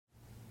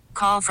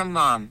call from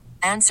mom.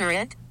 Answer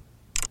it.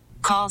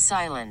 Call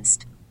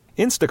silenced.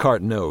 Instacart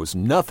knows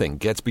nothing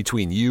gets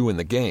between you and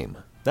the game.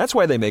 That's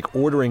why they make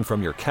ordering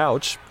from your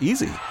couch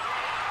easy.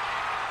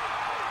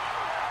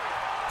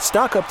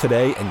 Stock up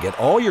today and get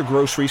all your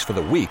groceries for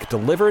the week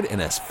delivered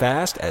in as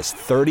fast as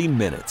 30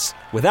 minutes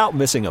without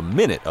missing a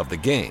minute of the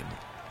game.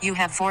 You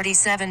have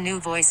 47 new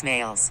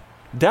voicemails.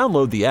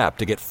 Download the app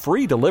to get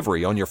free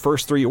delivery on your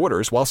first 3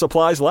 orders while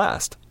supplies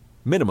last.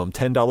 Minimum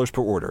 $10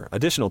 per order.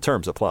 Additional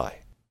terms apply.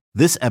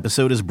 This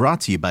episode is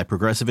brought to you by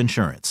Progressive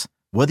Insurance.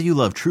 Whether you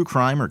love true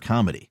crime or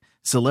comedy,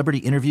 celebrity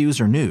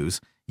interviews or news,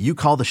 you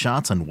call the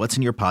shots on what's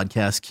in your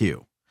podcast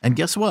queue. And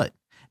guess what?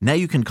 Now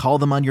you can call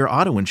them on your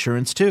auto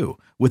insurance too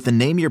with the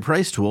Name Your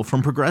Price tool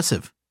from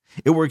Progressive.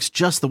 It works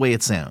just the way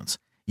it sounds.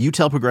 You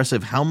tell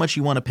Progressive how much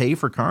you want to pay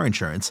for car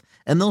insurance,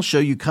 and they'll show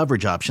you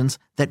coverage options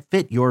that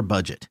fit your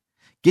budget.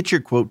 Get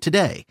your quote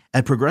today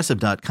at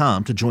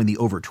Progressive.com to join the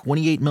over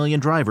 28 million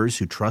drivers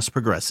who trust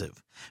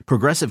Progressive.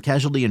 Progressive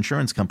Casualty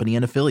Insurance Company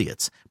and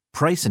Affiliates.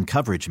 Price and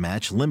coverage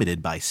match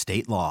limited by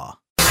state law.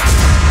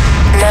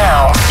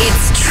 Now,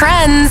 it's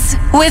Trends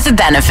with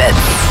Benefits.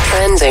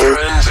 Trending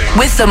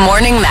with the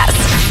Morning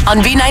Mess on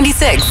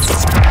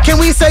B96. Can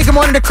we say good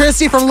morning to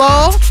Kristie from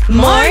Lowell?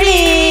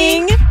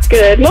 Morning!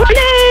 Good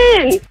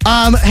morning!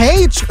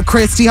 Hey,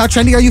 Kristie, how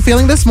trendy are you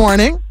feeling this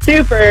morning?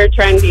 Super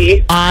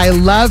trendy. I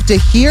love to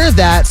hear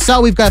that.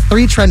 So we've got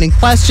 3 trending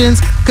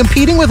questions,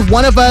 competing with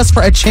one of us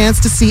for a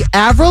chance to see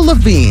Avril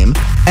Lavigne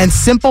and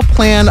Simple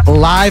Plan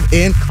live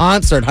in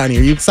concert, honey.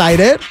 Are you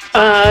excited?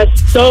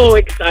 So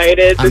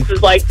excited. This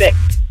is like the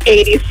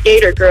 80s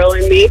skater girl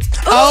in me.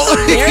 Oh,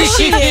 there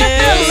she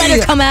is. Let her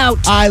come out.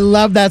 I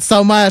love that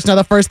so much. Now,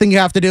 the first thing you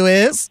have to do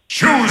is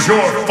choose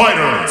your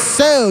fighter.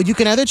 So you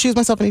can either choose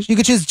myself, Aneesh. You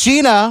could choose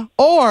Gina,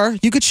 or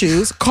you could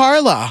choose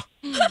Carla.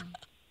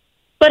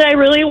 But I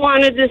really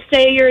wanted to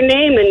say your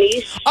name,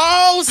 Aneesh.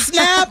 Oh,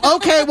 snap.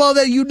 Okay, well,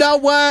 then you know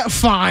what?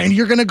 Fine.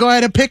 You're going to go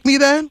ahead and pick me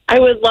then? I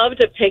would love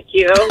to pick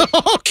you.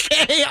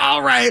 Okay,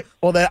 all right.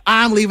 Well, then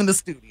I'm leaving the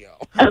studio.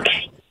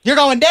 Okay. You're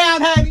going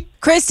down, honey.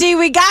 Kristie,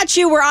 we got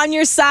you. We're on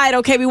your side.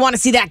 Okay, we want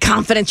to see that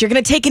confidence. You're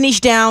going to take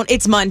Aneesh down.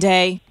 It's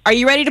Monday. Are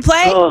you ready to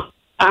play? Oh,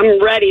 I'm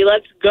ready.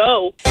 Let's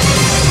go.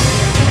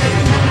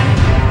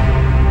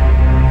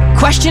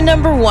 Question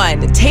number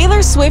 1.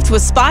 Taylor Swift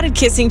was spotted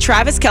kissing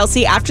Travis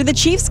Kelce after the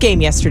Chiefs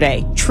game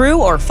yesterday. True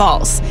or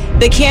false?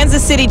 The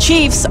Kansas City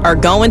Chiefs are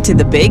going to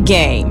the big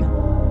game.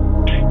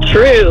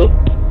 True.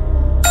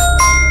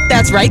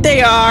 That's right,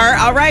 they are.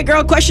 All right,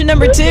 girl, question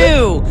number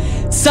 2.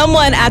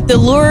 Someone at the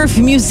Louvre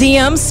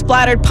Museum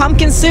splattered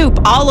pumpkin soup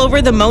all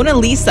over the Mona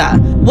Lisa.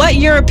 What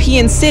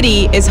European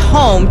city is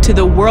home to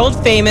the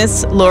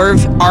world-famous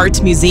Louvre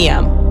Art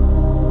Museum?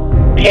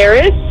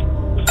 Paris.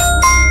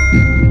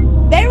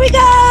 There we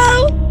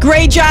go.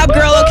 Great job,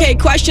 girl. Okay,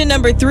 question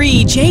number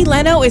 3. Jay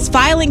Leno is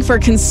filing for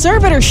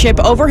conservatorship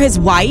over his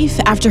wife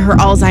after her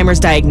Alzheimer's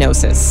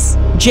diagnosis.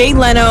 Jay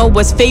Leno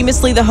was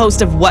famously the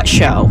host of what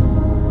show?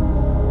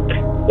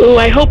 Ooh,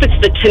 I hope it's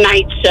The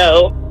Tonight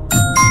Show.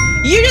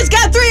 You just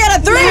got 3 out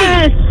of 3.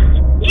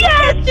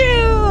 Yes.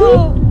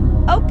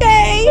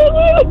 Okay.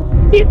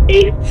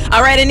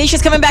 All right, Aneesh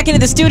is coming back into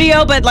the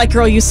studio, but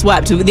girl, you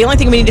swept. The only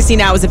thing we need to see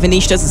now is if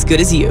Aneesh does as good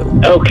as you.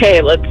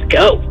 Okay, let's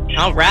go.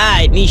 All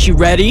right, Aneesh, you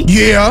ready?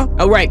 Yeah.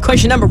 All right,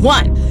 question number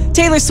 1.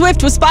 Taylor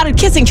Swift was spotted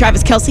kissing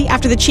Travis Kelce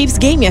after the Chiefs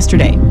game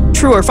yesterday.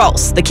 True or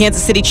false? The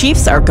Kansas City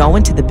Chiefs are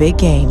going to the big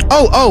game.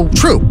 Oh,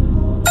 true.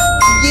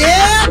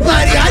 Yeah,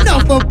 buddy, I know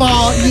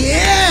football.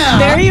 Yeah.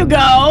 There you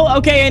go.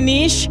 Okay,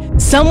 Aneesh.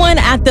 Someone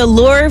at the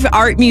Louvre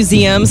Art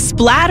Museum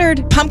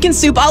splattered pumpkin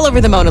soup all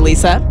over the Mona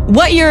Lisa.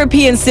 What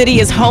European city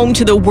is home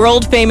to the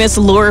world-famous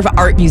Louvre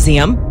Art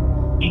Museum?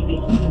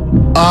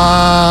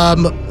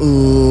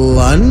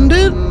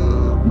 London?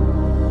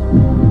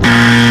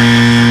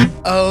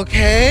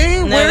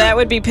 Okay. No, that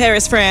would be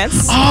Paris,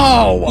 France.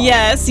 Oh.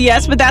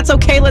 Yes, but that's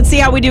okay. Let's see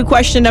how we do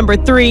question number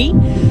 3.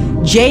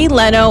 Jay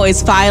Leno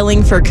is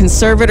filing for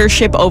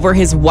conservatorship over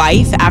his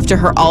wife after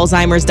her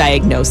Alzheimer's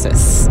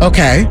diagnosis.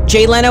 Okay.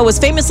 Jay Leno was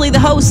famously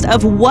the host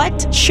of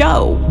what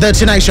show? The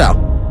Tonight Show.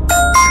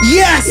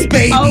 Yes,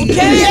 baby.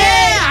 Okay.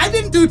 Yeah, I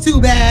didn't do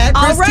too bad.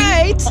 All Kristie.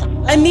 right.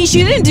 Aneesh,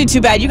 you didn't do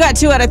too bad. You got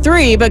 2 out of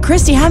 3. But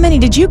Kristie, how many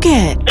did you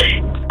get?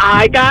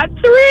 I got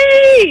 3.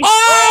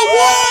 Oh,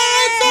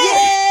 what?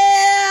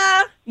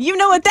 Yeah. You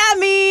know what that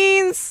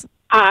means.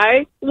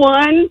 I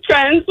won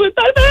Trends with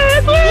the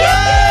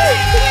Benefits.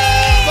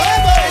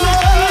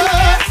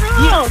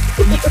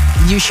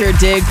 You sure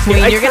did,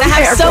 Queen. You're going to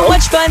have so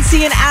much fun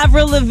seeing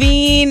Avril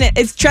Lavigne.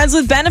 It's Trends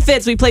with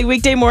Benefits. We play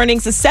weekday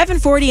mornings at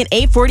 7:40 and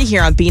 8:40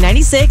 here on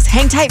B96.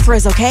 Hang tight for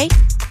us, okay?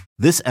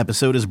 This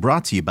episode is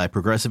brought to you by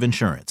Progressive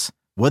Insurance.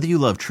 Whether you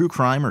love true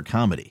crime or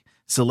comedy,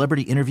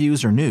 celebrity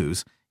interviews or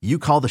news, you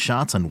call the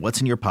shots on what's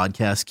in your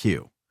podcast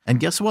queue. And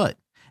guess what?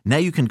 Now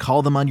you can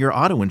call them on your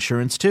auto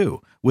insurance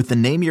too with the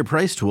Name Your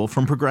Price tool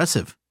from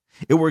Progressive.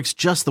 It works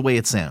just the way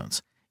it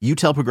sounds. You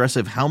tell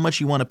Progressive how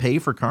much you want to pay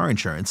for car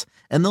insurance,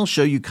 and they'll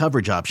show you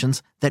coverage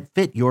options that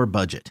fit your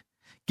budget.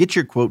 Get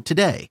your quote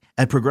today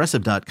at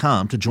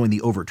Progressive.com to join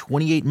the over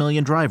 28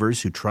 million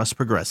drivers who trust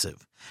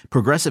Progressive.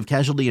 Progressive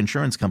Casualty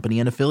Insurance Company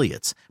and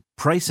Affiliates.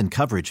 Price and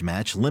coverage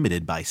match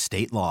limited by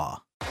state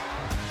law.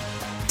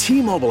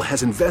 T-Mobile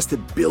has invested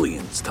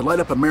billions to light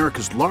up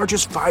America's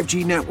largest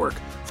 5G network,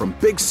 from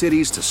big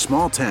cities to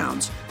small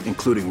towns,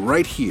 including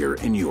right here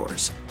in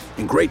yours.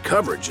 And great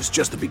coverage is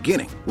just the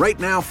beginning. Right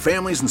now,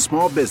 families and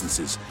small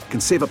businesses can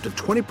save up to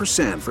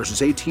 20%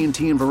 versus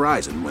AT&T and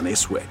Verizon when they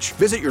switch.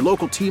 Visit your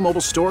local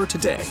T-Mobile store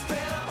today.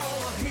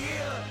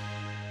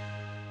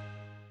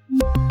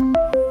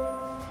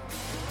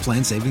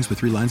 Plan savings with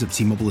 3 lines of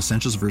T-Mobile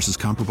Essentials versus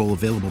comparable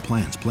available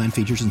plans. Plan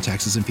features and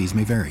taxes and fees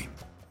may vary.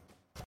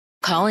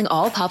 Calling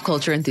all pop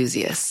culture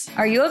enthusiasts.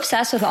 Are you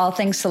obsessed with all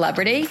things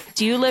celebrity?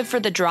 Do you live for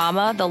the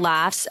drama, the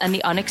laughs, and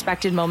the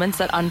unexpected moments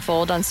that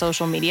unfold on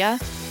social media?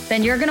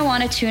 Then you're going to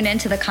want to tune in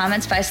to the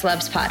Comments by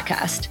Celebs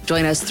podcast.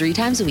 Join us 3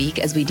 times a week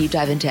as we deep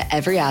dive into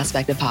every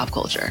aspect of pop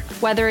culture.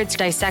 Whether it's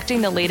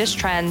dissecting the latest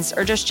trends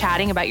or just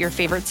chatting about your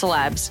favorite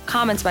celebs,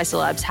 Comments by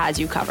Celebs has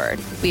you covered.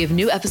 We have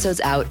new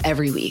episodes out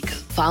every week.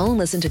 Follow and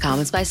listen to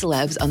Comments by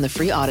Celebs on the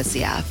free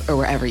Odyssey app or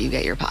wherever you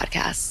get your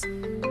podcasts.